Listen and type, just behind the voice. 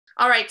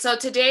All right, so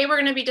today we're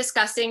going to be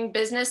discussing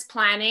business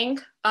planning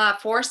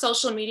for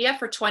social media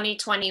for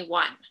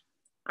 2021.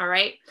 All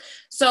right,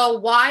 so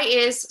why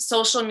is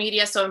social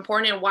media so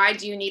important and why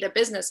do you need a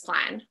business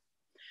plan?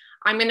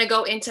 I'm going to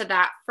go into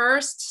that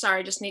first. Sorry,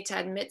 I just need to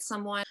admit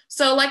someone.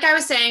 So like I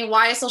was saying,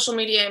 why is social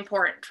media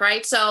important,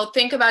 right? So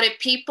think about it.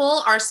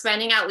 People are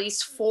spending at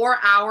least 4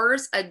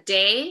 hours a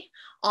day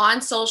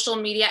on social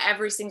media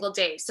every single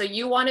day. So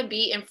you want to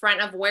be in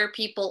front of where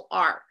people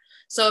are.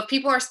 So if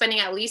people are spending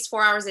at least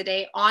 4 hours a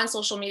day on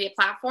social media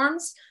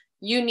platforms,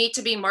 you need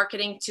to be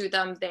marketing to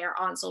them there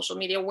on social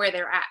media where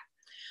they're at.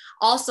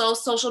 Also,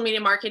 social media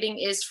marketing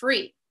is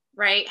free,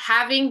 right?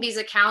 Having these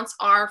accounts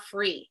are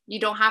free. You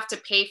don't have to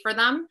pay for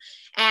them.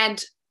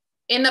 And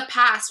in the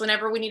past,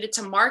 whenever we needed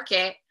to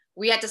market,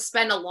 we had to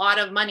spend a lot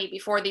of money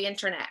before the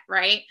internet,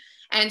 right?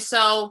 And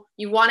so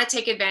you want to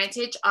take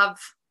advantage of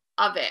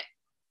it.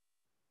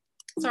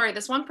 Sorry,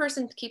 this one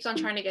person keeps on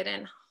trying to get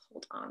in.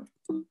 Hold on.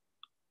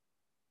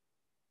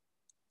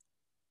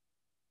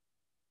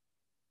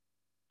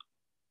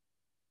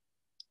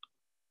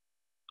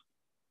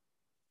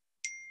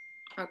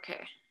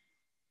 Okay.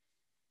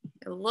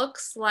 It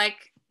looks like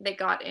they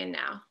got in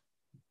now.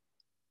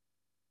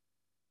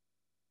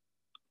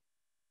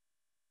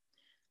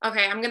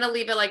 Okay, I'm gonna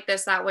leave it like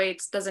this. That way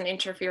it doesn't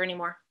interfere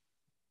anymore.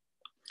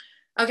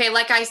 Okay,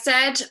 like I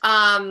said,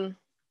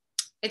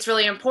 it's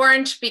really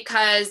important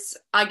because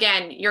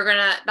again,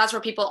 that's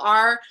where people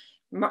are.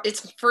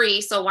 It's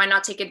free, so why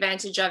not take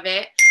advantage of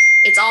it?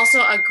 It's also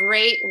a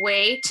great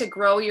way to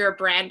grow your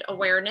brand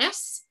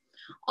awareness.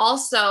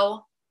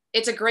 Also,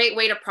 it's a great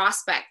way to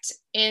prospect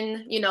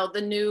in,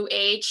 the new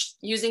age.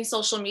 Using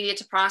social media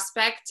to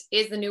prospect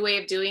is the new way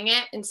of doing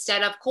it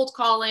instead of cold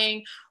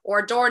calling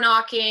or door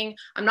knocking.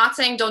 I'm not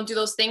saying don't do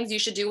those things. You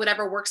should do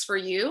whatever works for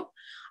you.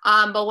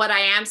 But what I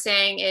am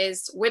saying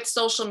is with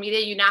social media,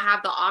 you now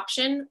have the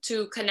option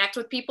to connect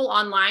with people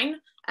online,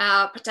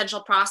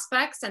 potential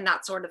prospects and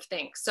that sort of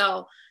thing.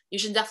 So you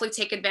should definitely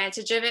take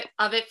advantage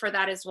of it for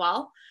that as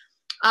well.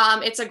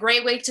 It's a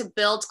great way to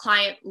build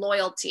client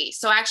loyalty.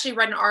 So I actually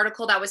read an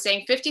article that was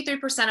saying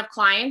 53% of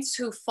clients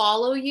who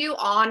follow you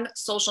on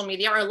social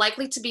media are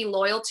likely to be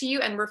loyal to you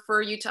and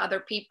refer you to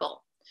other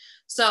people.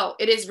 So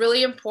it is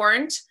really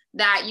important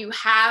that you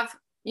have,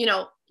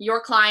 your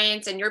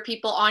clients and your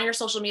people on your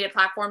social media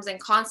platforms and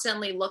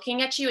constantly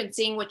looking at you and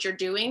seeing what you're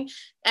doing,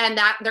 and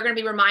that they're going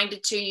to be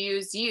reminded to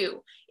use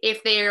you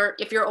if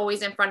you're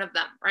always in front of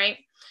them, right?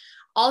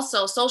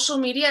 Also, social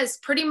media is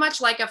pretty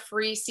much like a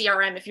free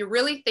CRM. If you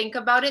really think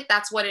about it,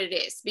 that's what it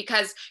is,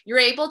 because you're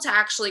able to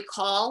actually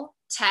call,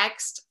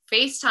 text,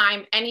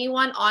 FaceTime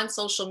anyone on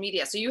social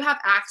media. So you have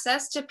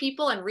access to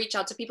people and reach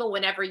out to people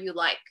whenever you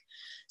like.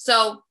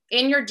 So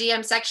in your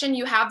DM section,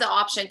 you have the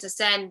option to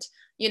send,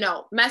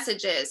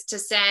 messages, to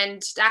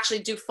actually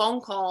do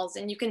phone calls,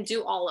 and you can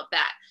do all of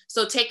that.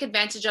 So take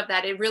advantage of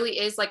that. It really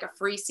is like a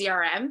free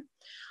CRM.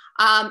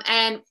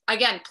 And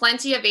again,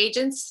 plenty of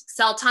agents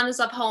sell tons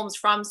of homes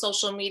from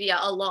social media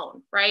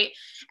alone, right?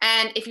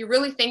 And if you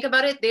really think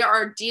about it, there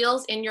are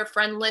deals in your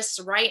friend list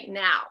right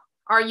now.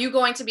 Are you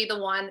going to be the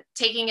one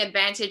taking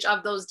advantage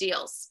of those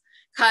deals?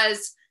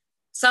 Because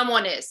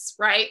someone is,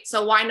 right?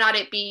 So why not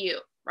it be you,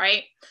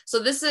 right? So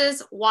this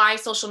is why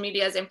social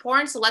media is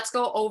important. So let's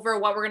go over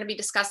what we're going to be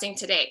discussing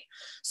today.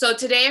 So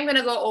today I'm going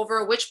to go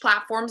over which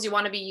platforms you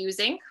want to be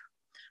using.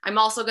 I'm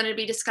also going to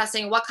be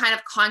discussing what kind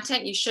of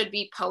content you should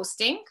be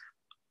posting.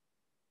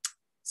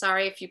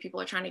 Sorry, a few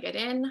people are trying to get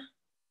in.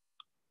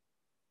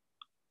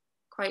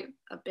 Quite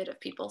a bit of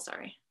people,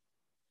 sorry.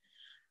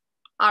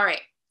 All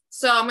right,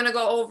 so I'm going to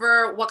go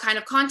over what kind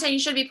of content you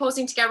should be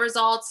posting to get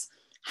results,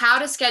 how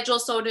to schedule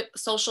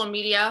social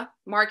media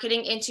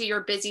marketing into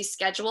your busy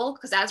schedule,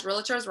 because as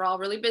realtors, we're all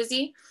really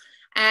busy,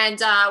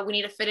 and we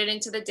need to fit it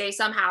into the day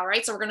somehow,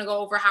 right? So we're going to go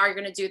over how you're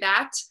going to do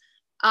that.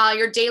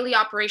 Your daily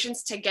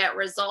operations to get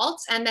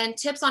results, and then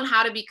tips on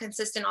how to be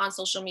consistent on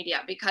social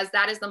media, because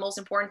that is the most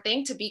important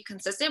thing, to be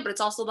consistent, but it's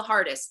also the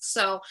hardest.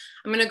 So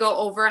I'm going to go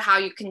over how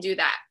you can do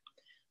that.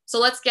 So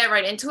let's get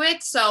right into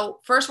it. So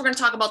first, we're going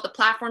to talk about the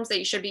platforms that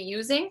you should be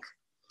using.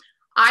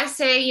 I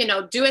say,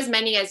 do as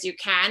many as you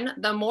can.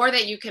 The more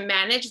that you can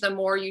manage, the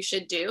more you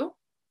should do.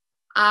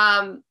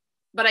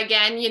 But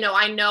again,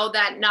 I know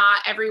that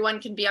not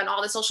everyone can be on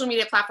all the social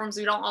media platforms.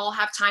 We don't all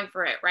have time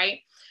for it,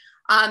 right?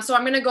 So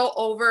I'm going to go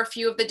over a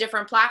few of the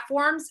different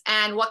platforms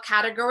and what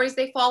categories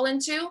they fall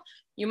into.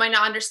 You might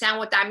not understand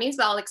what that means,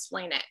 but I'll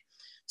explain it.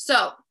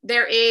 So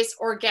there is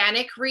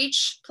organic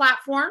reach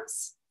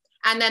platforms,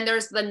 and then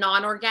there's the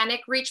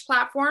non-organic reach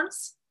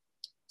platforms.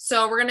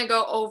 So we're going to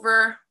go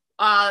over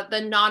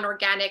the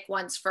non-organic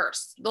ones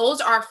first. Those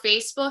are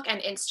Facebook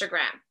and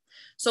Instagram.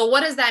 So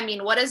what does that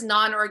mean? What is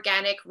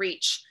non-organic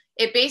reach?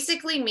 It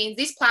basically means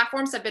these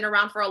platforms have been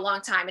around for a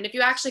long time. And if you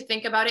actually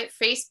think about it,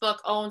 Facebook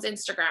owns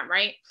Instagram,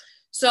 right?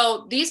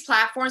 So these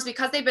platforms,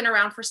 because they've been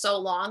around for so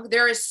long,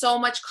 there is so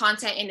much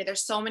content in it.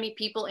 There's so many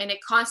people in it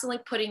constantly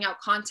putting out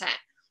content.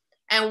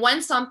 And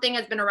when something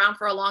has been around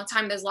for a long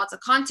time, there's lots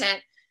of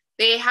content,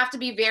 they have to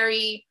be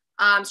very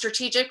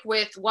strategic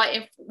with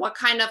what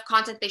kind of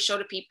content they show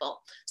to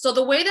people. So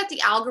the way that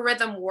the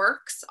algorithm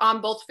works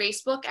on both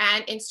Facebook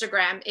and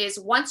Instagram is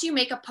once you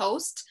make a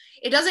post,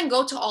 it doesn't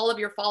go to all of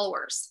your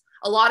followers.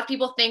 A lot of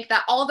people think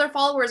that all of their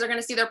followers are going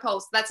to see their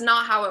post. That's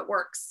not how it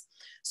works.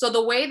 So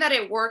the way that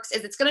it works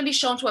is it's going to be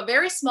shown to a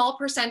very small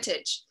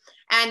percentage.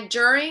 And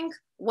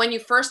when you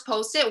first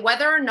post it,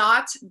 whether or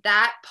not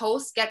that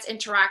post gets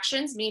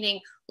interactions,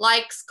 meaning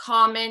likes,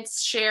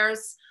 comments,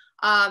 shares,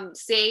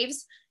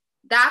 saves,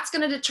 that's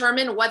going to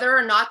determine whether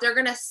or not they're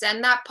going to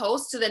send that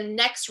post to the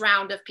next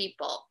round of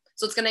people.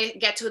 So it's going to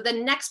get to the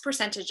next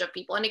percentage of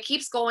people, and it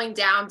keeps going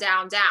down,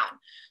 down, down.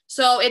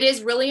 So it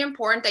is really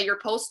important that your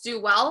posts do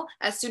well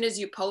as soon as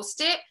you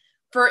post it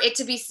for it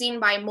to be seen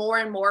by more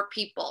and more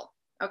people.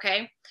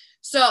 Okay.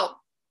 So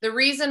the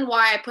reason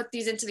why I put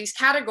these into these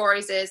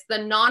categories is the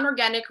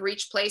non-organic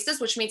reach places,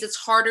 which means it's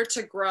harder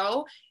to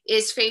grow,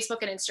 is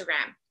Facebook and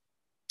Instagram.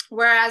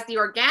 Whereas the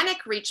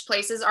organic reach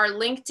places are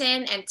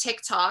LinkedIn and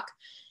TikTok.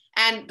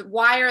 And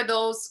why are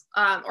those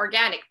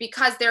organic?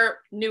 Because they're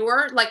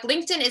newer. Like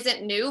LinkedIn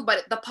isn't new,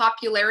 but the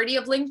popularity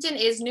of LinkedIn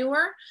is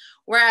newer,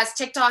 whereas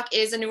TikTok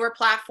is a newer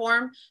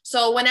platform.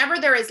 So whenever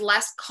there is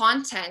less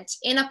content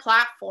in a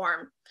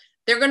platform,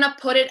 they're going to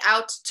put it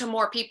out to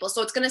more people.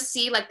 So it's going to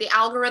see, like, the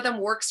algorithm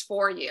works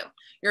for you.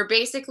 You're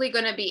basically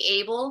going to be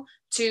able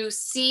to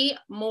see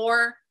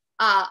more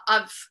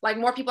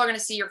more people are going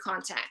to see your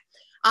content.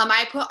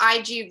 I put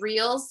IG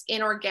Reels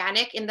in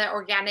the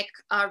organic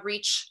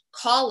reach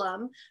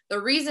column. The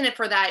reason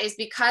for that is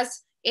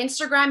because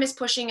Instagram is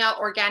pushing out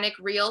organic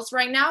Reels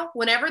right now.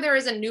 Whenever there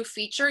is a new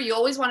feature, you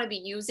always want to be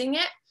using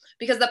it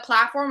because the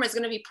platform is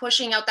going to be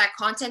pushing out that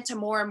content to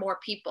more and more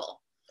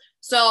people.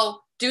 So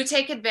do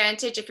take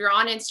advantage. If you're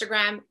on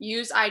Instagram,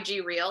 use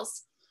IG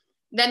Reels.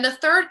 Then the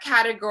third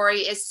category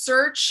is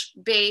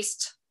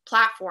search-based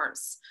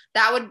platforms.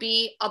 That would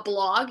be a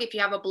blog. If you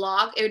have a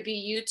blog, it would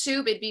be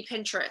YouTube, it'd be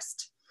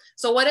Pinterest.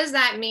 So what does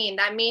that mean?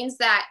 That means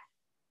that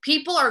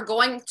people are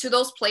going to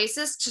those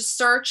places to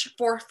search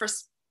for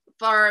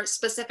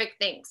specific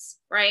things,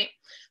 right?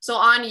 So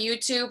on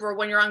YouTube or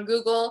when you're on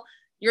Google,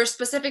 you're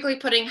specifically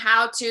putting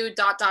how to ...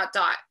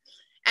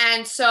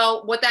 And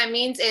so what that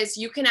means is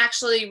you can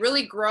actually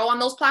really grow on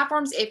those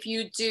platforms if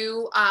you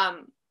do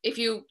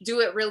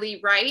it really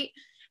right.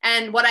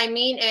 And what I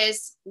mean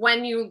is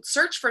when you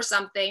search for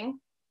something,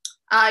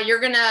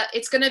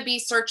 it's gonna be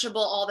searchable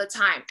all the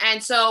time.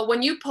 And so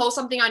when you post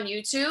something on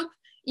YouTube,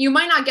 you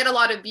might not get a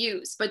lot of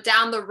views, but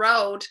down the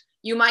road,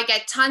 you might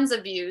get tons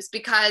of views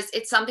because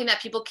it's something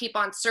that people keep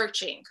on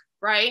searching,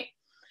 right?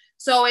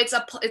 So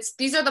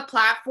these are the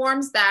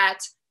platforms that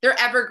they're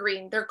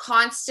evergreen. They're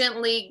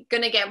constantly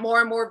going to get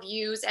more and more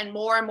views and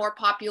more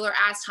popular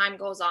as time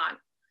goes on.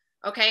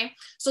 Okay.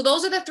 So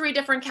those are the three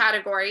different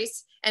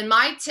categories. And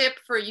my tip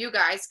for you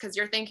guys, because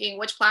you're thinking,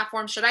 which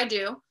platform should I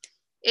do,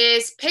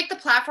 is pick the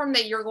platform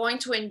that you're going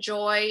to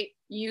enjoy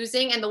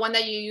using and the one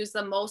that you use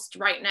the most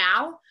right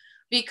now.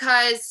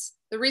 Because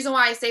the reason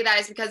why I say that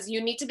is because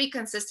you need to be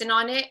consistent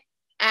on it.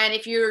 And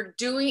if you're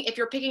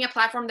picking a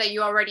platform that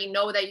you already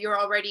know that you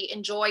already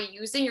enjoy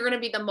using, you're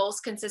going to be the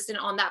most consistent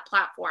on that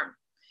platform.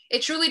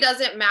 It truly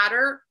doesn't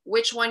matter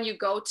which one you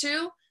go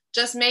to.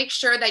 Just make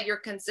sure that you're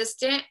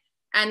consistent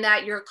and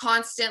that you're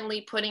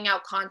constantly putting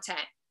out content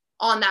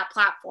on that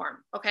platform,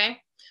 okay?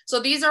 So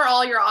these are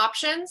all your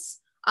options.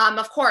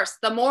 Of course,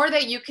 the more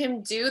that you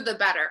can do, the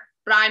better.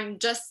 But I'm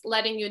just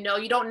letting you know,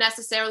 you don't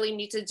necessarily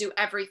need to do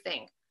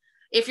everything.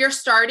 If you're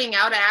starting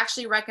out, I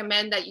actually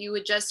recommend that you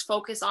would just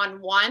focus on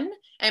one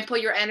and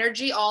put your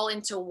energy all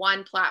into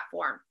one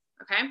platform,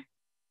 okay?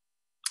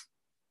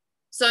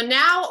 So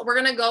now we're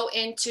gonna go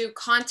into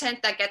content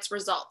that gets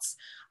results.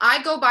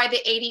 I go by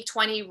the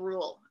 80-20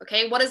 rule,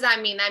 okay? What does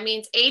that mean? That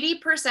means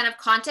 80% of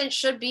content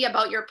should be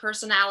about your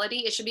personality.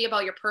 It should be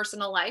about your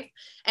personal life.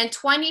 And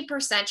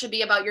 20% should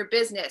be about your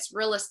business,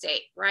 real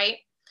estate, right?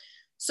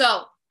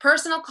 So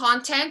personal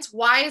content,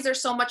 why is there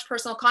so much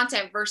personal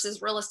content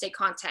versus real estate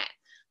content?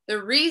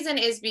 The reason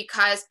is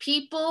because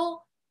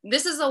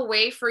this is a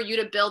way for you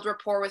to build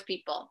rapport with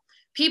people.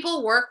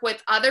 People work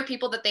with other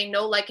people that they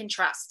know, like, and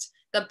trust.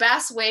 The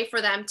best way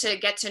for them to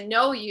get to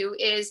know you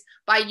is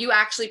by you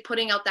actually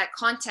putting out that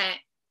content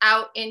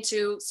out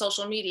into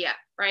social media,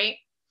 right?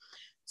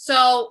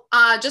 So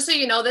just so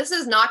you know, this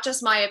is not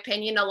just my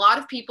opinion. A lot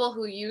of people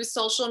who use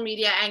social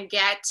media and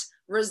get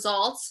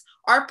results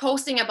are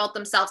posting about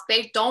themselves.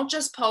 They don't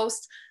just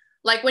post,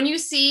 like when you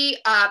see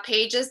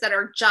pages that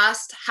are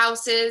just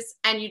houses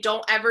and you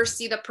don't ever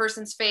see the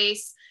person's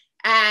face,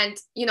 and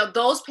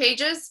those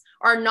pages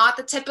are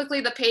not typically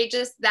the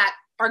pages that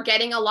are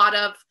getting a lot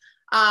of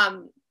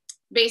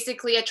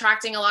basically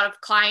attracting a lot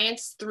of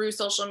clients through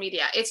social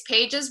media. It's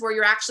pages where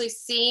you're actually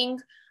seeing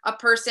a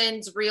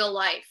person's real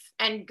life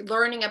and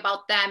learning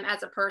about them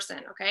as a person,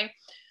 okay?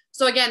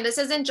 So again, this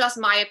isn't just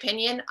my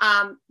opinion.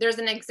 There's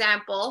an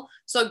example.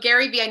 So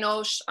Gary Vee, I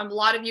know a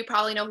lot of you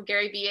probably know who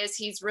Gary Vee is.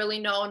 He's really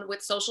known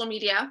with social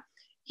media.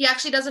 He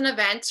actually does an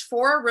event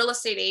for real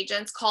estate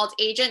agents called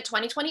Agent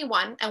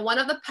 2021. And one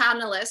of the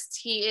panelists,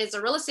 he is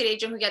a real estate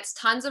agent who gets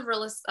tons of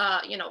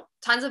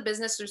tons of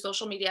business through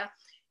social media.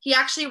 He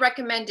actually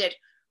recommended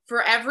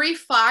for every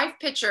 5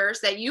 pictures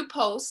that you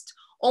post,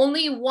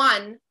 only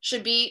 1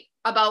 should be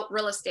about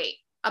real estate,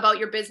 about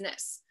your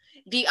business.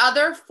 The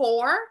other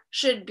 4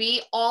 should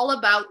be all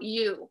about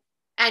you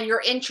and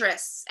your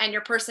interests and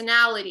your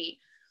personality.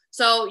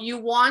 So you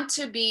want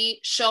to be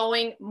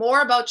showing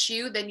more about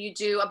you than you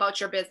do about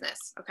your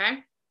business, okay?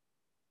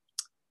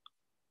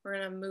 We're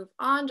gonna move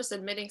on, just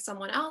admitting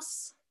someone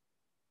else.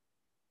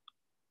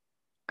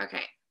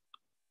 Okay,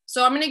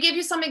 so I'm gonna give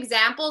you some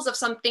examples of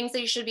some things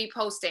that you should be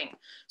posting.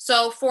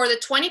 So for the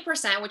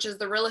 20%, which is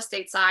the real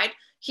estate side,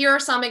 here are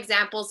some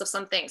examples of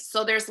some things.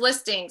 So there's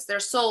listings,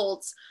 there's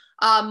solds,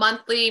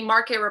 monthly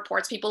market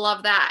reports, people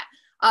love that,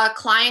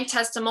 client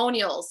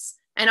testimonials.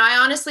 And I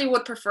honestly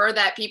would prefer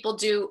that people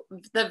do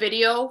the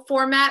video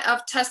format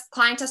of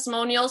client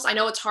testimonials. I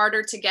know it's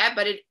harder to get,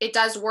 but it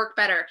does work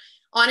better.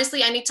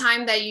 Honestly,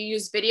 anytime that you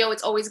use video,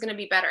 it's always going to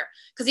be better.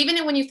 Because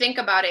even when you think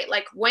about it,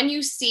 like when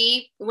you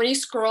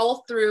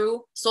scroll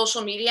through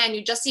social media and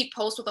you just see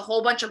posts with a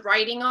whole bunch of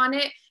writing on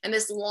it and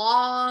this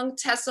long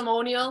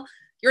testimonial,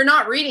 you're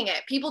not reading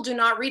it. People do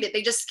not read it.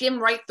 They just skim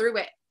right through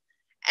it.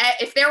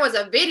 If there was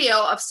a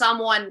video of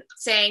someone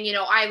saying, you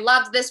know, I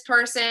loved this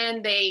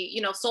person, they,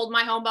 you know, sold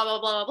my home, blah, blah,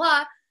 blah, blah,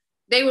 blah,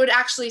 they would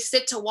actually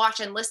sit to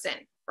watch and listen,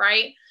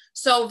 right?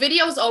 So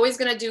video is always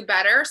going to do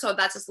better. So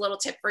that's just a little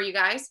tip for you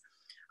guys.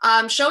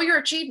 Show your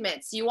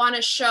achievements. You want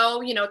to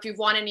show, you know, if you've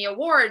won any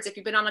awards, if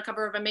you've been on the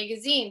cover of a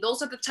magazine,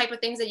 those are the type of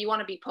things that you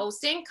want to be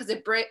posting because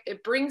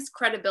it brings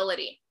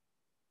credibility.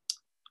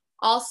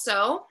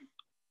 Also,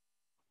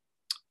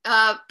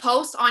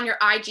 post on your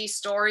IG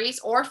stories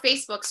or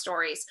Facebook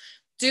stories.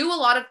 Do a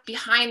lot of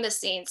behind the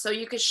scenes. So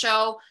you could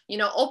show, you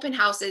know, open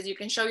houses, you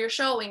can show your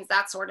showings,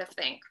 that sort of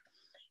thing.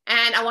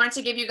 And I wanted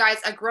to give you guys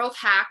a growth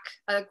hack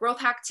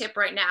tip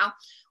right now,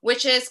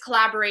 which is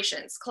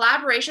collaborations.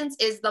 Collaborations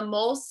is the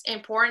most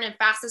important and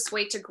fastest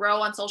way to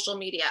grow on social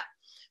media.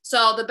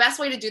 So the best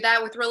way to do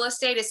that with real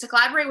estate is to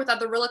collaborate with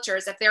other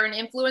realtors. If they're an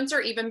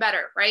influencer, even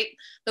better, right?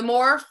 The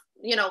more,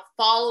 you know,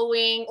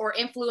 following or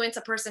influence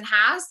a person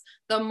has,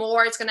 the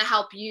more it's going to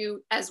help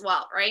you as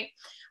well, right?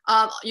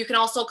 You can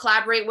also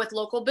collaborate with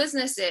local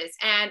businesses.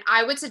 And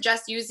I would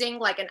suggest using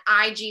like an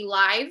IG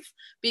live,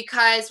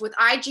 because with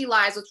IG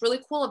lives, what's really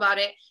cool about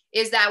it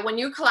is that when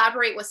you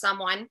collaborate with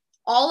someone,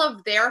 all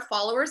of their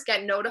followers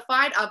get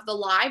notified of the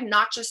live,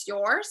 not just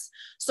yours.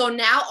 So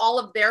now all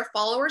of their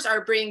followers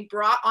are being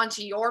brought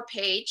onto your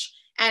page.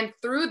 And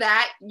through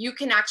that, you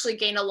can actually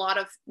gain a lot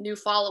of new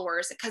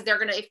followers because they're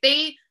going to, if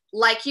they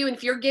like you and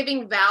if you're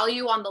giving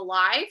value on the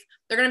live,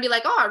 they're going to be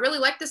like, oh, I really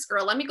like this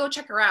girl. Let me go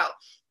check her out.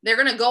 They're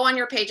going to go on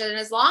your page. And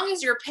as long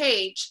as your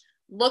page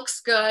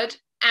looks good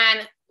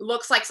and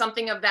looks like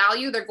something of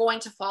value, they're going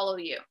to follow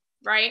you,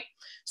 right?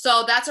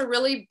 So that's a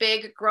really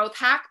big growth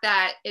hack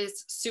that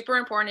is super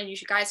important and you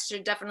guys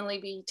should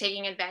definitely be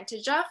taking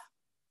advantage of.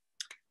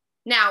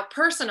 Now,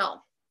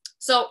 personal.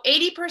 So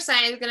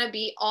 80% is going to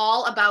be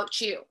all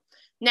about you.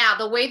 Now,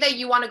 the way that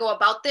you want to go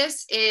about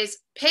this is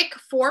pick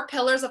 4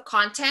 pillars of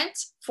content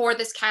for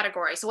this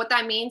category. So what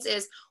that means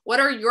is, what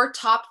are your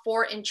top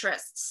 4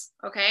 interests?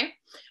 Okay.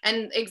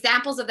 And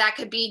examples of that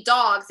could be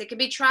dogs. It could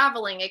be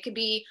traveling. It could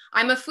be,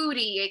 I'm a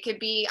foodie. It could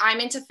be, I'm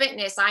into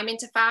fitness. I'm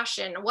into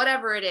fashion,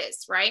 whatever it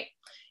is, right?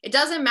 It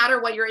doesn't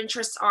matter what your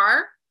interests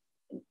are.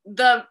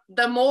 The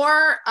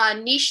more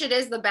niche it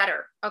is, the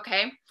better.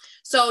 Okay.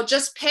 So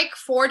just pick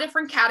 4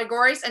 different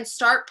categories and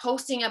start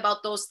posting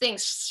about those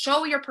things.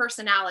 Show your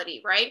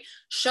personality, right?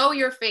 Show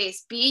your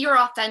face, be your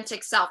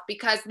authentic self,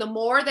 because the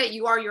more that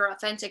you are your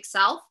authentic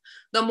self,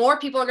 the more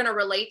people are going to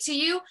relate to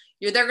you.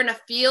 They're going to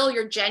feel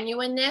your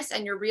genuineness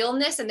and your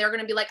realness. And they're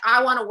going to be like,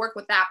 I want to work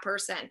with that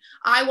person.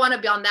 I want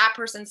to be on that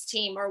person's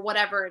team or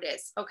whatever it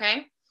is.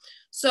 Okay.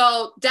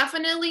 So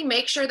definitely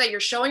make sure that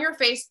you're showing your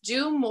face,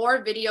 do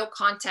more video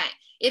content.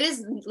 It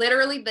is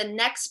literally the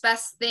next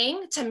best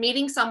thing to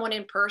meeting someone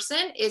in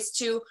person is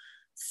to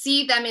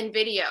see them in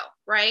video,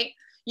 right?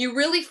 You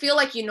really feel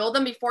like you know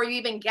them before you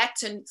even get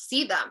to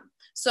see them.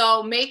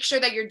 So make sure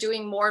that you're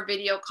doing more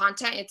video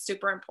content. It's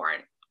super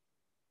important.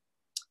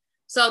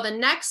 So the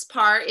next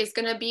part is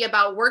going to be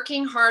about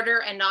working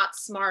harder and not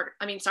smart.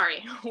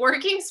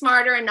 Working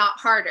smarter and not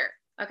harder.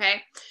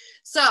 Okay.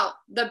 So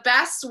the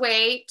best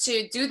way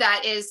to do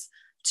that is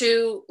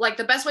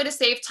the best way to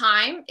save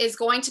time is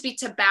going to be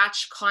to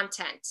batch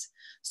content.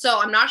 So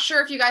I'm not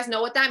sure if you guys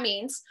know what that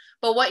means,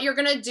 but what you're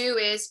going to do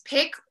is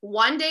pick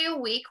 1 day a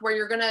week where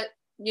you're going to,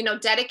 you know,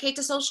 dedicate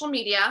to social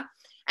media,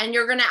 and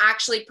you're going to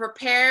actually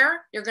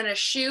prepare, you're going to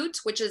shoot,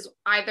 which is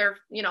either,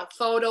 you know,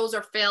 photos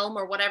or film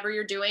or whatever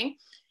you're doing.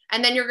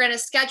 And then you're going to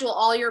schedule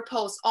all your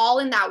posts all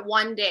in that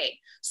 1 day.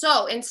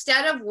 So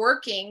instead of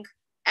working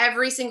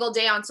every single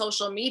day on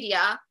social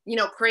media, you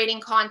know, creating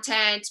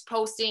content,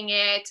 posting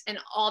it, and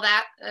all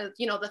that,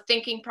 you know, the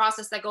thinking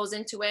process that goes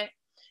into it.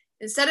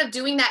 Instead of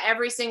doing that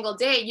every single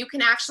day, you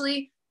can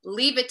actually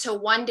leave it to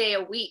 1 day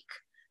a week.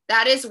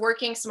 That is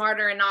working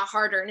smarter and not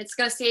harder. And it's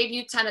going to save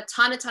you a ton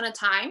of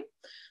time.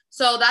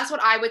 So that's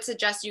what I would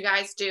suggest you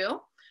guys do.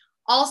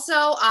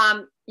 Also,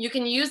 you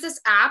can use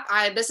this app.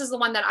 This is the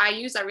one that I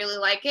use. I really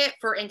like it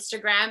for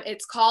Instagram.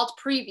 It's called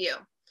Preview.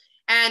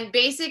 And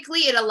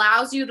basically it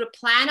allows you to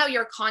plan out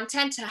your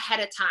content ahead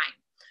of time.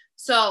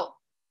 So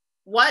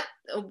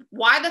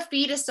why the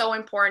feed is so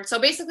important. So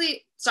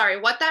basically,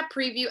 what that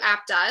Preview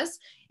app does,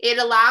 it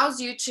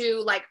allows you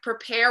to like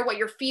prepare what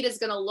your feed is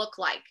going to look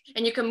like,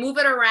 and you can move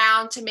it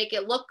around to make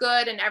it look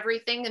good and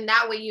everything. And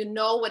that way, you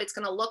know what it's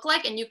going to look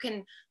like, and you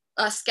can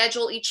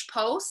schedule each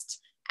post.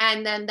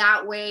 And then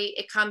that way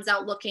it comes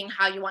out looking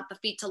how you want the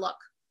feed to look.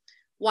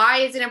 Why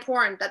is it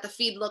important that the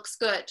feed looks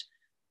good?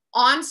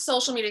 On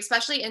social media,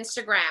 especially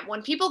Instagram,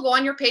 when people go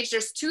on your page,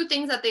 there's two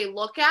things that they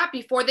look at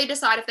before they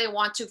decide if they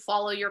want to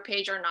follow your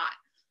page or not.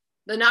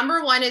 The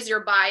number one is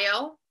your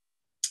bio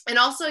and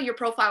also your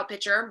profile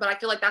picture, but I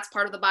feel like that's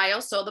part of the bio.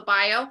 So the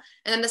bio.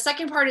 And then the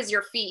second part is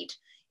your feed.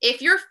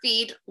 If your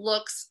feed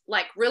looks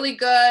like really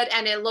good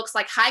and it looks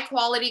like high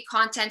quality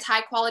content,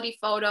 high quality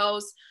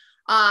photos,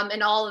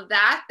 and all of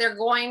that,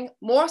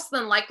 most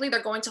than likely,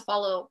 they're going to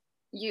follow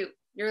you.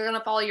 You're going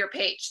to follow your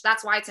page.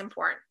 That's why it's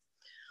important.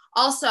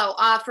 Also,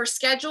 for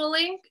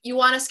scheduling, you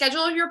want to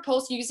schedule your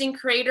posts using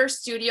Creator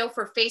Studio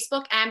for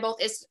Facebook and both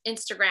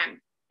Instagram.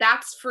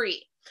 That's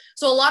free.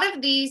 So a lot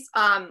of these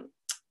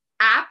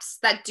apps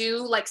that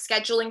do like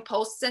scheduling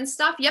posts and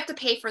stuff, you have to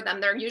pay for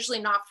them. They're usually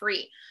not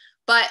free.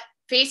 But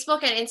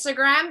Facebook and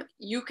Instagram,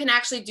 you can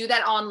actually do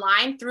that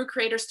online through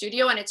Creator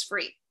Studio, and it's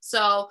free.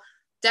 So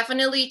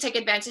definitely take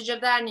advantage of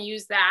that and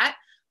use that.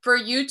 For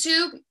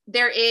YouTube,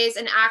 there is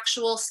an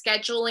actual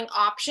scheduling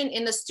option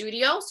in the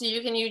studio, so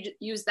you can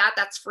use that.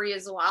 That's free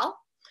as well.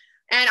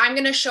 And I'm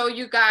going to show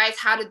you guys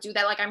how to do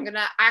that. Like, I'm going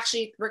to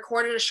actually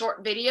record a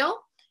short video,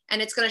 and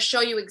it's going to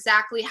show you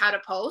exactly how to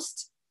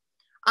post.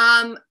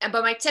 But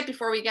my tip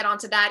before we get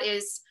onto that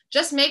is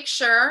just make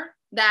sure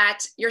that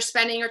you're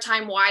spending your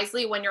time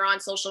wisely when you're on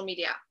social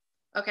media.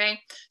 Okay.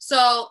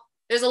 So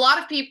there's a lot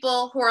of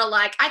people who are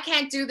like, I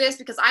can't do this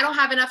because I don't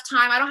have enough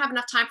time. I don't have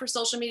enough time for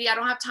social media. I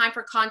don't have time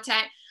for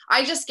content.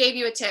 I just gave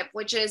you a tip,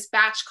 which is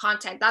batch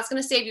content. That's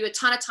going to save you a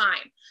ton of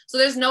time. So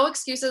there's no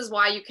excuses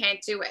why you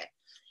can't do it.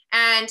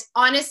 And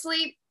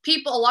honestly,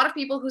 a lot of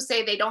people who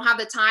say they don't have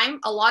the time,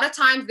 a lot of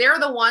times they're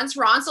the ones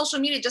who are on social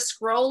media just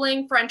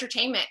scrolling for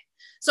entertainment.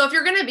 So if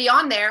you're going to be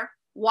on there,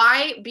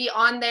 why be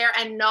on there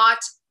and not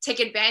take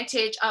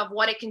advantage of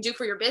what it can do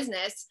for your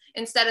business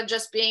instead of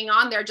just being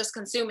on there, just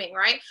consuming,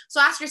 right?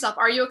 So ask yourself,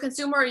 are you a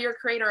consumer or you're a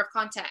creator of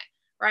content,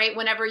 right?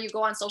 Whenever you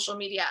go on social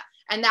media,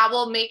 and that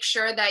will make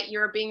sure that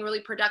you're being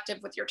really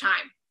productive with your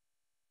time.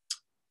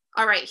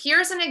 All right,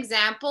 here's an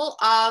example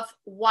of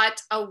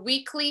what a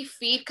weekly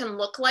feed can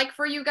look like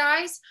for you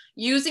guys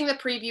using the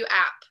Preview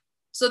app.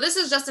 So this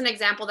is just an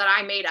example that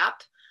I made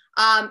up.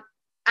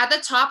 At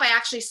the top, I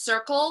actually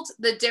circled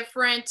the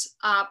different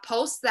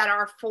posts that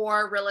are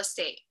for real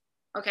estate.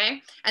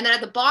 Okay. And then at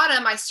the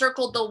bottom, I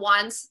circled the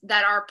ones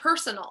that are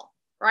personal,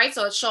 right?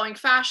 So it's showing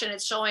fashion,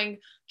 it's showing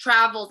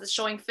travels, it's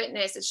showing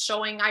fitness, it's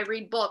showing I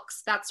read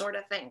books, that sort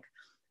of thing.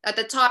 At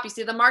the top, you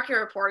see the market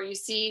report, you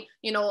see,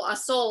 a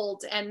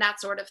sold and that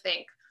sort of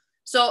thing.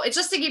 So it's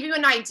just to give you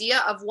an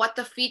idea of what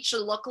the feed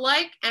should look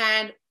like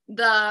and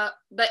the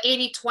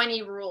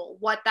 80-20 rule,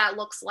 what that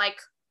looks like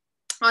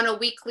on a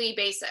weekly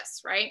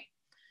basis, right?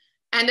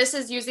 And this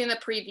is using the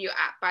Preview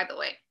app, by the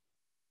way.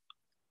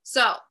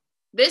 So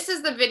this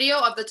is the video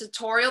of the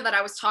tutorial that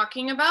I was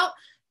talking about.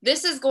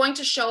 This is going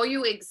to show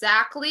you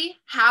exactly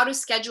how to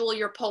schedule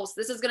your post.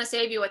 This is going to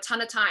save you a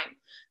ton of time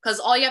because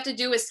all you have to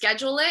do is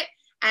schedule it,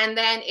 and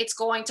then it's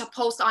going to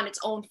post on its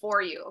own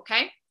for you,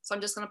 okay? So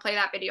I'm just going to play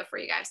that video for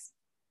you guys.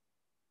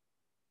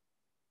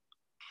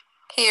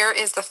 Here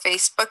is the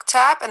Facebook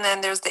tab, and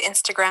then there's the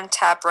Instagram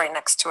tab right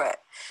next to it.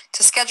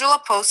 To schedule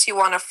a post, you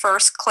want to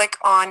first click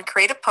on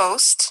Create a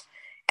Post,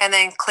 and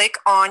then click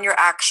on your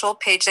actual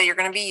page that you're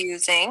going to be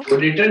using.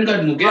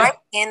 Write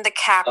in the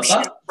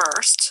caption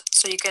first,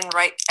 so you can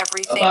write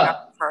everything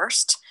up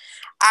first.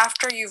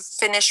 After you've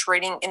finished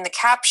writing in the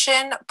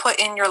caption, put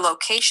in your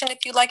location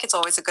if you like. It's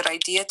always a good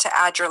idea to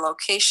add your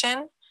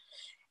location.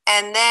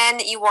 And then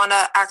you want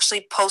to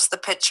actually post the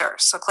picture.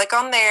 So click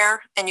on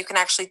there, and you can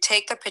actually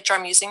take the picture.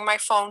 I'm using my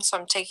phone, so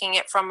I'm taking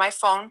it from my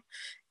phone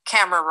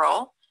camera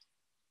roll.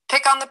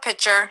 Pick on the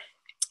picture.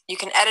 You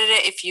can edit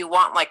it if you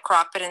want, like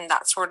crop it and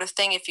that sort of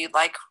thing if you'd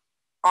like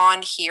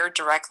on here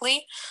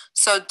directly.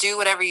 So do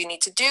whatever you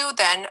need to do,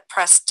 then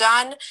press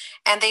done.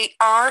 And they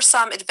are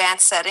some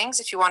advanced settings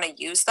if you want to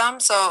use them.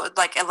 So it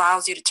like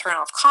allows you to turn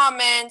off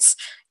comments.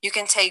 You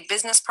can take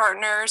business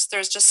partners.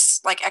 There's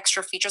just like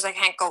extra features. I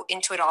can't go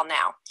into it all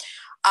now.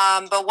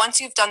 But once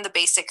you've done the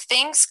basic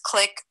things,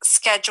 click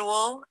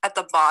schedule at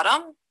the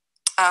bottom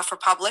for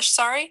publish,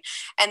 sorry.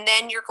 And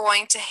then you're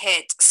going to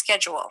hit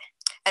schedule.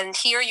 And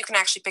here you can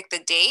actually pick the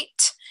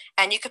date,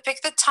 and you could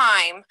pick the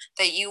time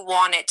that you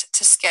want it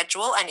to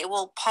schedule, and it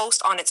will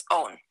post on its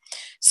own.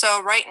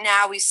 So right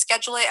now we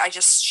schedule it. I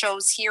just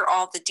shows here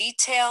all the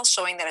details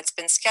showing that it's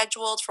been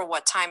scheduled for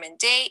what time and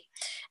date.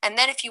 And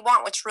then if you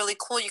want, what's really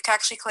cool, you can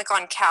actually click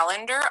on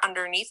calendar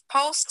underneath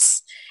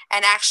posts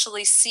and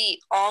actually see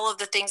all of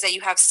the things that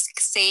you have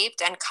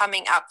saved and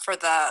coming up for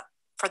that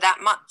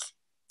month.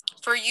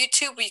 For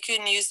YouTube, we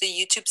can use the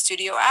YouTube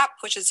Studio app,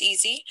 which is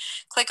easy.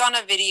 Click on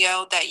a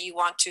video that you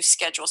want to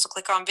schedule. So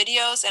click on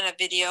videos, and a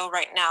video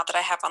right now that I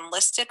have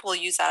unlisted, we'll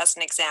use that as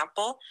an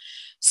example.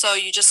 So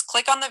you just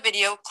click on the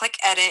video, click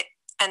edit,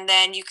 and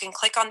then you can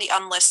click on the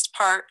unlist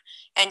part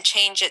and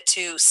change it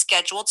to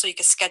scheduled, so you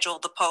can schedule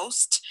the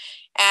post.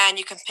 And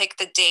you can pick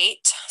the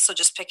date. So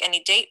just pick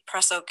any date,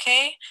 press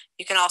OK.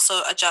 You can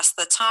also adjust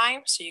the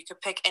time. So you can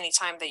pick any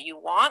time that you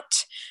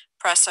want,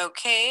 press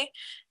OK.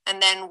 And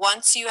then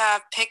once you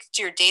have picked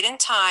your date and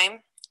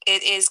time,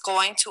 it is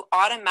going to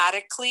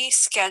automatically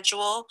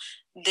schedule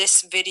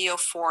this video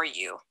for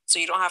you. So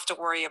you don't have to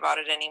worry about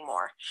it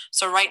anymore.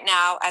 So right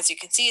now, as you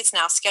can see, it's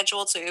now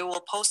scheduled, so it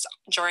will post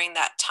during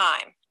that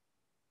time.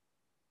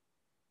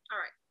 All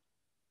right.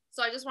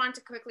 So I just wanted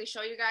to quickly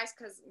show you guys,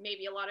 because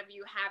maybe a lot of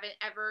you haven't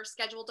ever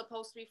scheduled a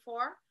post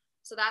before.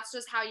 So that's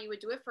just how you would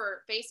do it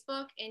for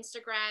Facebook,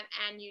 Instagram,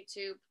 and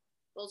YouTube.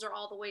 Those are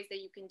all the ways that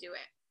you can do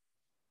it.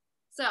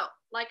 So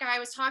like I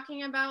was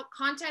talking about,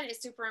 content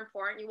is super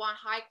important. You want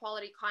high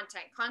quality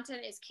content.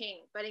 Content is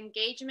king, but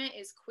engagement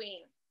is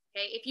queen.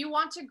 Okay. If you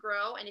want to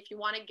grow and if you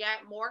want to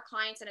get more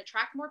clients and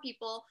attract more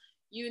people,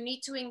 you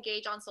need to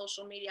engage on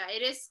social media.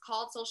 It is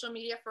called social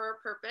media for a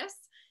purpose.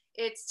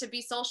 It's to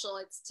be social.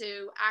 It's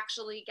to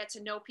actually get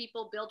to know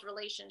people, build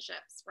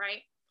relationships,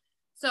 right?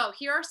 So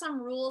here are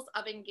some rules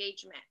of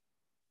engagement.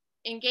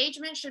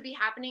 Engagement should be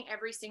happening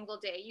every single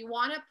day. You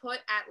want to put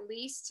at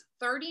least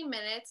 30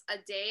 minutes a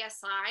day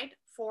aside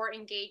for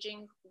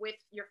engaging with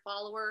your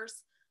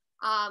followers,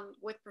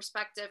 with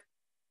prospective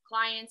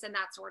clients and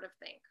that sort of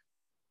thing.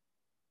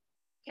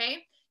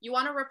 Okay, you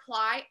want to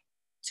reply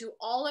to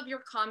all of your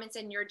comments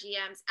in your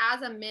DMs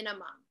as a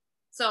minimum.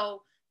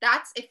 So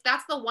if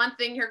that's the one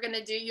thing you're going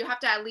to do, you have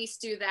to at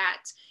least do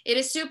that. It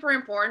is super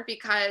important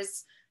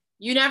because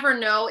you never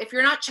know, if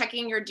you're not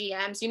checking your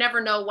DMs, you never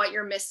know what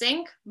you're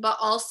missing. But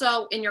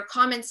also in your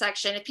comment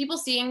section, if people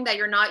seeing that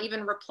you're not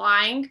even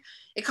replying,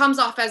 it comes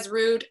off as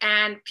rude,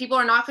 and people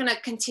are not going to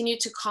continue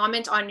to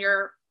comment on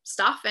your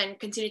stuff and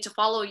continue to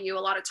follow you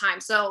a lot of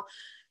times. So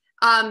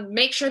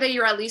make sure that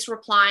you're at least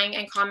replying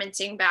and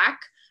commenting back.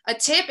 A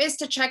tip is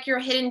to check your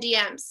hidden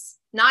DMs.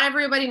 Not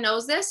everybody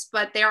knows this,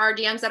 but there are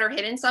DMs that are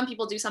hidden. Some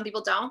people do, some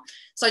people don't.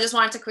 So I just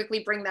wanted to quickly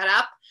bring that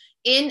up.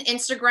 In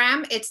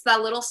Instagram, it's the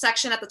little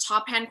section at the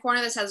top hand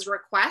corner that says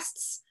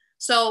requests.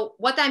 So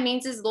what that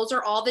means is those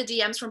are all the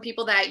DMs from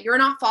people that you're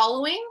not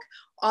following,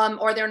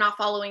 or they're not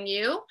following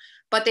you,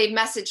 but they've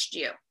messaged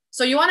you.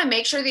 So you want to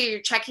make sure that you're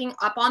checking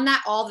up on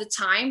that all the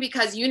time,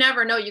 because you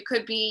never know. You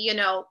could be,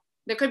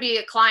 there could be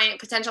a client,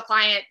 potential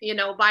client,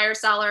 buyer,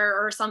 seller,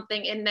 or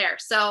something in there.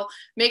 So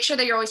make sure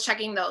that you're always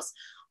checking those.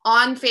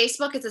 On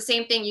Facebook, it's the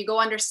same thing. You go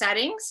under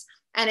settings,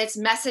 and it's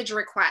message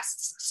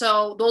requests.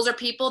 So those are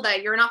people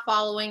that you're not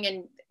following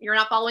and you're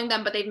not following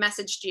them, but they've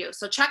messaged you.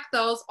 So check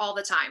those all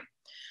the time.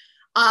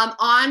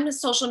 On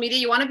social media,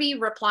 you want to be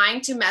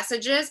replying to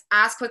messages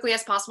as quickly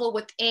as possible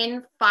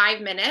within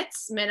 5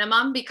 minutes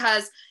minimum,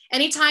 because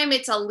anytime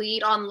it's a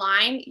lead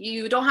online,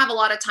 you don't have a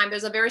lot of time.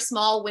 There's a very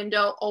small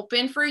window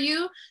open for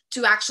you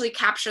to actually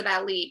capture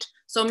that lead.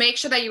 So make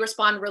sure that you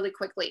respond really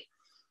quickly.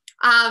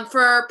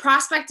 For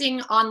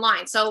prospecting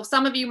online. So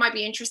some of you might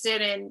be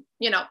interested in,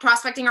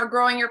 prospecting or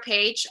growing your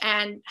page,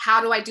 and how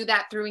do I do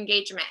that through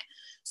engagement?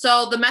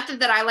 So the method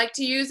that I like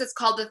to use is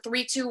called the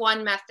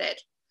 3-2-1 method.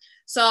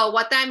 So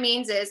what that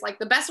means is, like,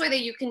 the best way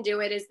that you can do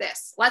it is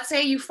this. Let's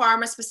say you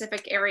farm a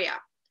specific area,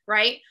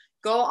 right?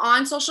 Go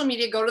on social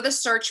media, go to the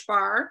search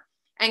bar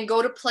and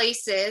go to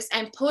places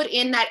and put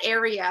in that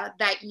area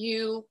that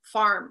you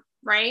farm,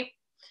 right?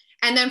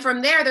 And then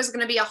from there, there's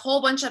going to be a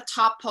whole bunch of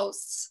top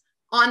posts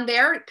on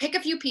there. Pick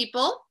a few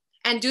people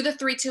and do the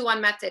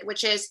 3-2-1 method,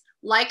 which is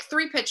like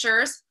 3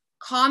 pictures,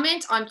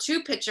 comment on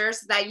 2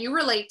 pictures that you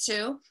relate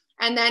to,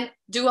 and then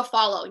do a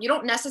follow. You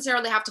don't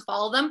necessarily have to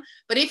follow them,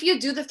 but if you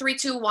do the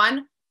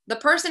 3-2-1, the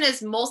person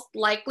is most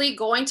likely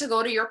going to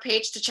go to your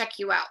page to check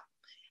you out.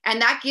 And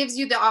that gives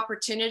you the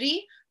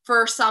opportunity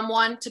for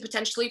someone to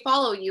potentially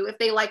follow you if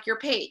they like your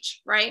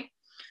page, right?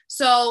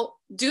 So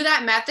do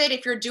that method.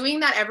 If you're doing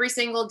that every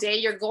single day,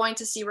 you're going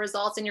to see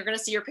results and you're going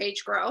to see your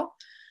page grow.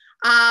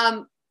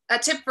 A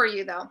tip for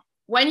you though,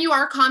 when you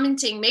are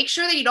commenting, make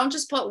sure that you don't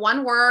just put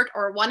 1 word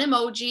or 1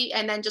 emoji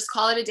and then just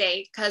call it a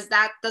day, because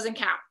that doesn't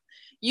count.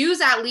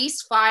 Use at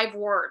least 5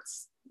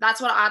 words. That's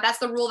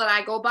the rule that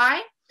I go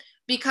by,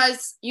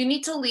 because you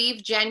need to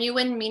leave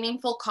genuine,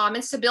 meaningful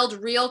comments to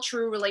build real,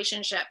 true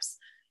relationships.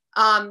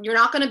 You're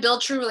not going to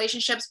build true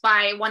relationships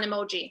by 1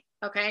 emoji.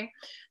 Okay.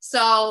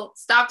 So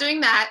stop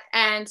doing that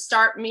and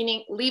start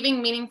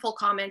leaving meaningful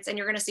comments, and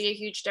you're going to see a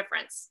huge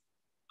difference.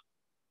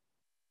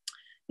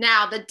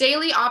 Now, the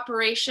daily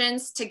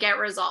operations to get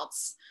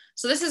results.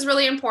 So this is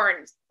really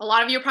important. A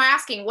lot of you are probably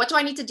asking, what do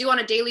I need to do on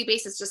a daily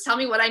basis? Just tell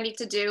me what I need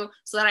to do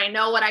so that I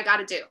know what I got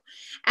to do.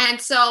 And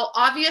so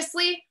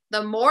obviously,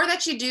 the more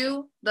that you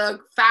do, the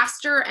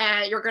faster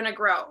you're going to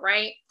grow,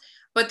 right?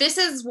 But this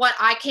is what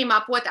I came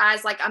up with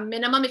as like a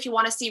minimum if you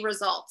want to see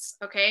results,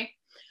 okay?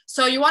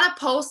 So you want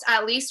to post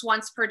at least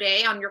once per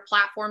day on your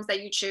platforms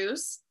that you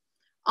choose.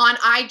 On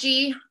IG,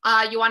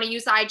 you want to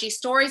use the IG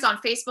stories. On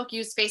Facebook,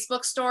 use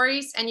Facebook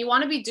stories. And you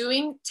want to be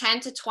doing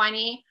 10 to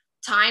 20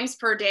 times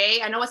per day.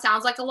 I know it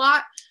sounds like a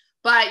lot,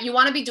 but you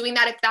want to be doing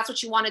that if that's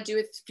what you want to do.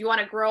 If you want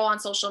to grow on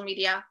social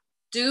media,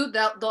 do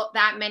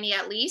that many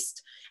at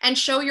least, and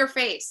show your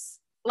face.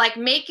 Like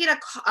make it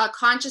a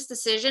conscious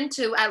decision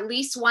to at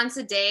least once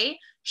a day,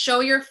 show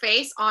your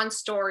face on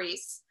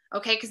stories,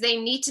 okay? Because they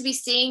need to be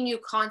seeing you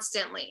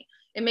constantly.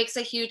 It makes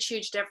a huge,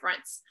 huge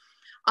difference.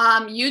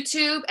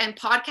 YouTube and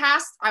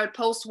podcasts, I would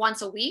post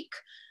once a week.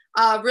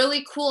 A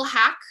really cool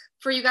hack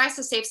for you guys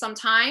to save some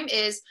time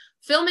is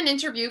film an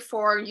interview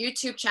for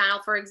YouTube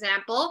channel, for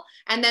example,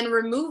 and then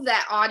remove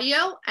that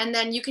audio, and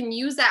then you can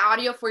use that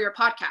audio for your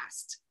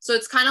podcast. So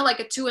it's kind of like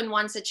a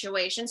 2-in-1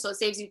 situation. So it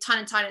saves you a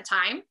ton of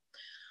time.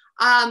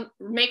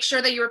 Make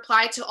sure that you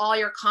reply to all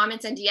your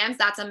comments and DMs.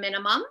 That's a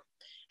minimum.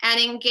 And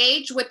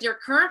engage with your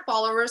current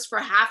followers for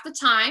half the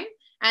time,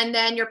 and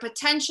then your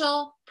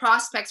potential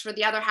prospects for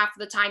the other half of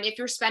the time. If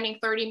you're spending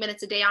 30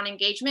 minutes a day on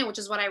engagement, which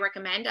is what I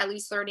recommend, at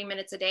least 30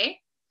 minutes a day.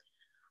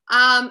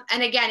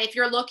 And again, if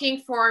you're looking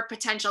for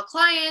potential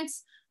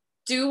clients,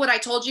 do what I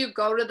told you,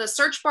 go to the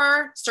search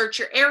bar, search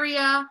your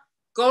area,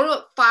 go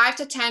to 5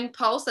 to 10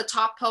 posts, the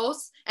top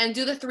posts, and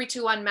do the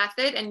 3-2-1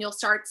 method, and you'll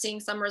start seeing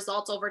some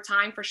results over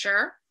time for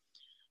sure.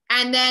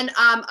 And then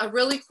a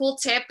really cool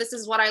tip, this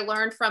is what I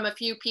learned from a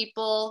few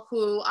people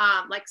who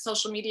like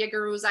social media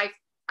gurus.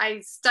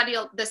 I study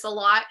this a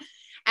lot.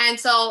 And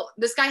so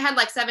this guy had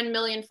like 7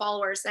 million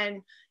followers,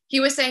 and he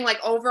was saying like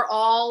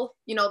overall,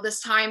 you know, this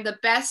time, the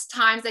best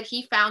times that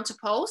he found to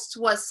post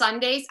was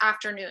Sundays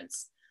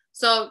afternoons.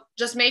 So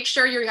just make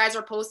sure you guys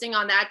are posting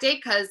on that day,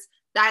 because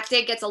that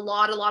day gets a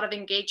lot of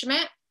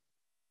engagement.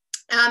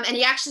 And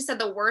he actually said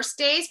the worst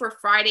days were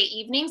Friday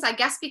evenings, I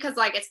guess, because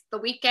like it's the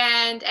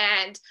weekend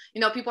and, you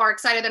know, people are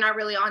excited. They're not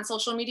really on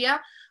social media,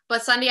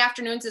 but Sunday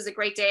afternoons is a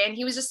great day. And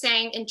he was just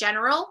saying in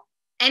general,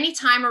 any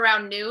time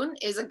around noon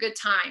is a good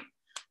time.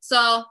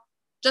 So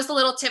just a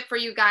little tip for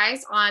you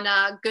guys on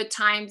good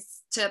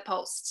times to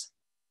post.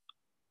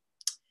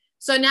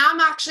 So now I'm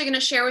actually going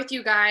to share with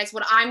you guys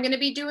what I'm going to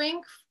be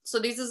doing. So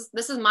this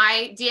is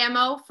my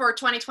DMO for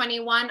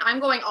 2021. I'm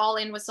going all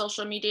in with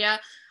social media.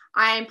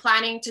 I am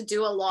planning to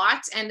do a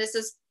lot, and this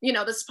is, you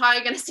know, this is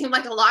probably going to seem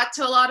like a lot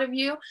to a lot of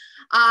you.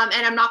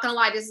 And I'm not going to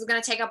lie, this is going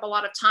to take up a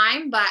lot of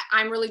time, but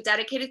I'm really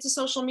dedicated to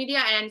social media.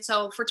 And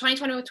so for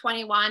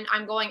 2021,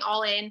 I'm going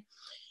all in.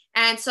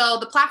 And so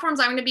the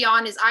platforms I'm going to be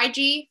on is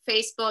IG,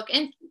 Facebook,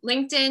 and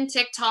LinkedIn,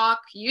 TikTok,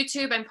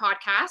 YouTube, and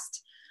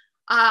podcast.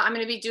 I'm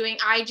going to be doing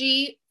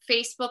IG,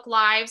 Facebook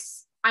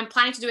Lives. I'm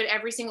planning to do it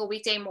every single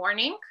weekday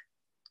morning,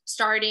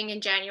 starting in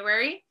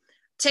January.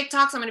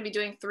 TikToks, I'm going to be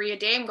doing 3 a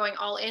day. I'm going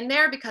all in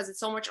there because it's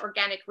so much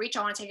organic reach.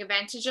 I want to take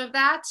advantage of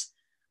that.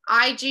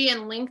 IG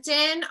and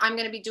LinkedIn, I'm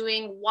going to be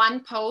doing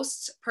 1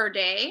 post per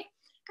day.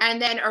 And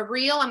then a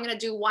reel, I'm going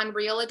to do 1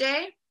 reel a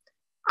day.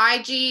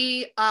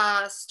 IG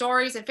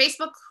stories and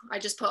Facebook, I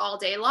just put all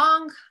day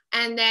long.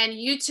 And then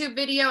YouTube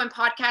video and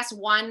podcast,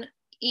 1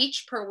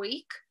 each per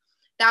week.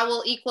 That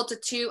will equal to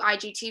 2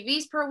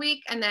 IGTVs per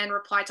week, and then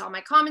reply to all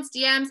my comments,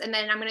 DMs. And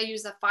then I'm going to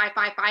use the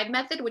 5-5-5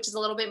 method, which is a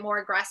little bit more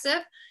aggressive.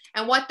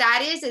 And what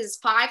that is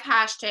 5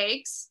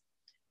 hashtags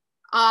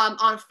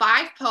on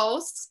 5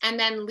 posts, and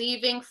then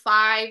leaving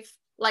 5,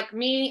 like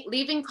me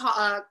leaving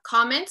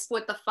comments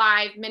with the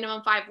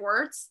minimum 5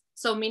 words.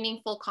 So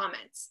meaningful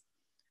comments.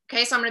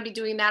 Okay, so I'm going to be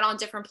doing that on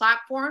different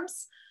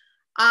platforms.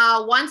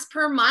 Once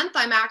per month,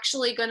 I'm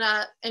actually going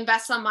to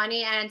invest some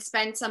money and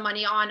spend some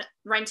money on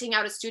renting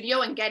out a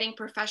studio and getting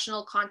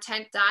professional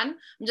content done.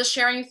 I'm just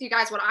sharing with you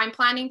guys what I'm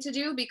planning to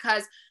do,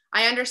 because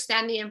I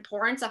understand the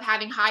importance of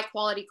having high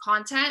quality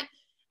content.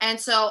 And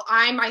so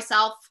I'm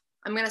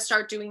going to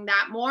start doing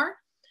that more.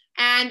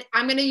 And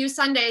I'm going to use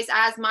Sundays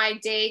as my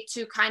day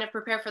to kind of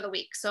prepare for the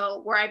week.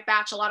 So where I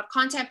batch a lot of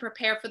content,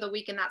 prepare for the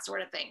week, and that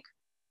sort of thing.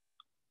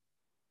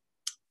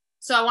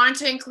 So I wanted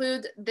to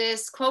include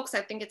this quote because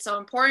I think it's so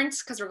important,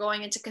 because we're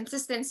going into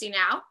consistency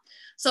now.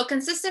 So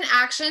consistent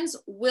actions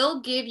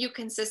will give you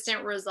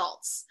consistent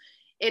results.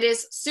 It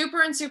is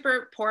super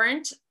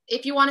important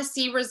if you want to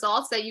see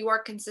results that you are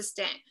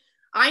consistent.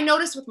 I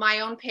noticed with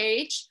my own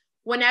page,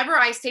 whenever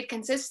I stayed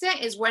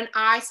consistent is when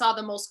I saw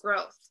the most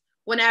growth.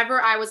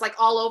 Whenever I was like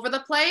all over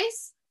the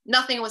place,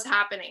 nothing was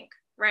happening,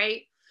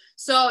 right?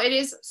 So it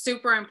is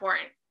super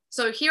important.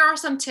 So here are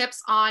some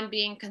tips on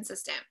being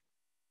consistent.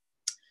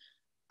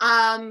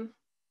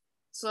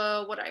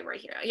 So what I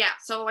write here? Yeah.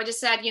 So I just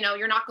said, you know,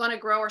 you're not going to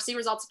grow or see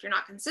results if you're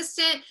not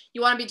consistent.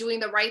 You want to be doing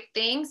the right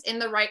things in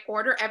the right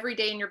order every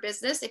day in your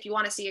business if you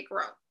want to see it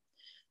grow.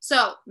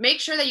 So make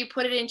sure that you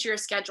put it into your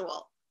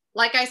schedule.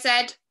 Like I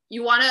said,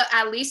 you want to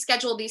at least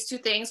schedule these 2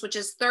 things, which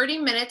is 30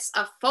 minutes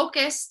of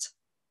focused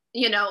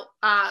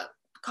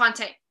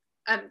content.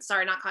 I'm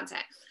sorry, not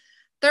content.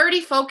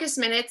 30 focus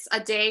minutes a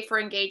day for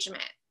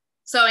engagement.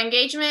 So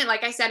engagement,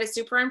 like I said, is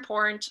super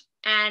important,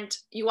 and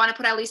you want to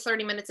put at least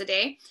 30 minutes a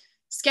day.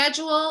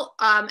 Schedule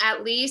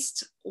at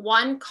least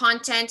one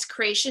content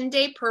creation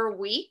day per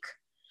week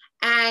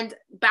and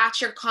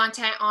batch your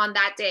content on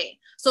that day.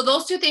 So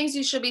those two things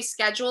you should be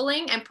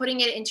scheduling and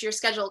putting it into your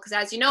schedule, because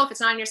as you know, if it's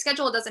not in your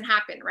schedule, it doesn't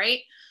happen, right?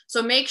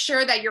 So make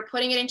sure that you're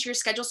putting it into your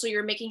schedule so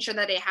you're making sure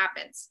that it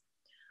happens.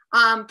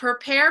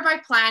 Prepare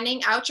by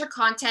planning out your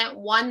content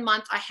 1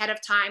 month ahead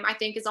of time, I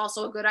think is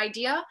also a good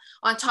idea.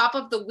 On top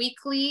of the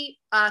weekly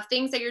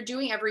things that you're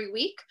doing every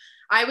week,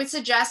 I would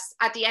suggest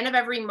at the end of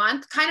every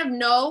month, kind of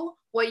know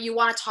what you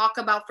want to talk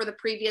about for the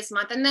previous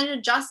month and then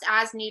adjust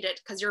as needed,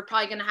 because you're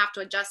probably going to have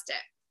to adjust it.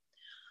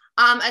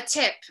 A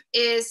tip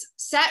is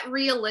set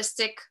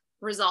realistic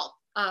result.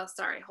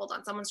 Sorry, hold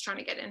on. Someone's trying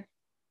to get in.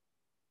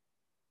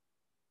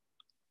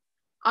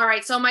 All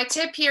right, so my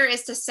tip here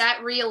is to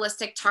set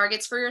realistic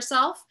targets for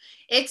yourself.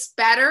 It's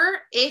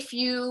better if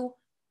you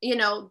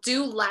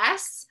do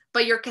less,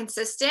 but you're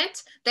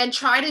consistent, than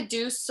try to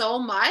do so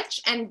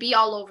much and be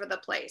all over the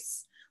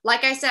place.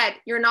 Like I said,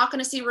 you're not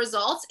going to see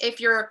results if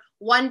you're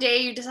one day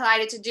you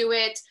decided to do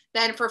it,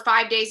 then for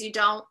 5 days you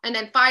don't, and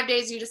then 5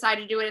 days you decide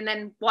to do it, and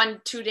then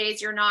 1-2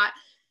 days you're not.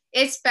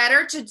 It's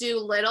better to do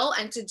little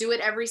and to do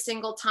it every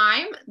single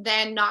time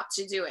than not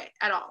to do it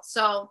at all.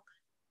 So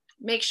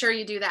make sure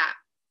you do that.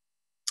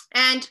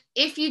 And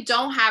if you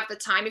don't have the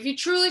time, if you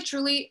truly,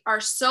 truly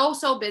are so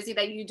busy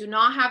that you do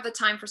not have the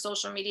time for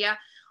social media,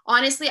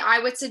 honestly, I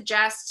would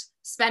suggest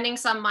spending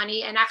some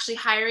money and actually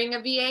hiring a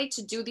VA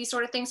to do these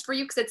sort of things for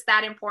you, because it's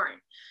that important.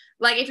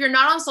 Like if you're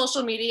not on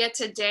social media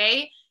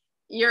today,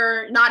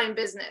 you're not in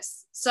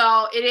business.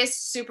 So it is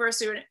super,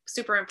 super,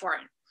 super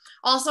important.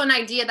 Also, an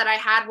idea that I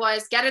had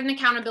was get an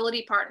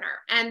accountability partner.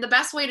 And the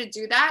best way to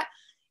do that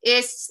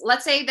is,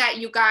 let's say that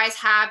you guys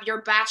have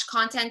your batch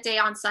content day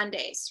on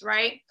Sundays,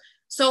 right?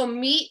 So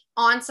meet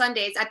on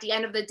Sundays at the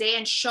end of the day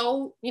and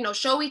show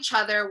each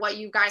other what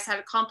you guys had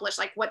accomplished.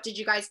 Like, what did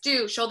you guys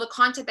do? Show the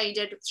content that you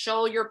did,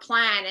 show your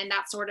plan and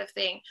that sort of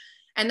thing.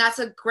 And that's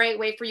a great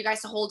way for you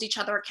guys to hold each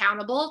other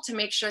accountable to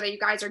make sure that you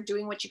guys are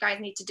doing what you guys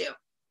need to do.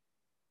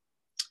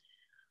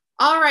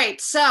 All right,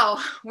 so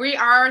we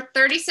are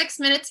 36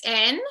 minutes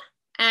in,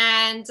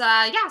 and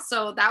yeah,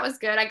 so that was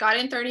good. I got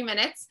in 30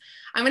 minutes.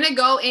 I'm gonna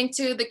go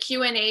into the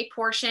Q&A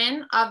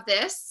portion of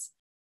this.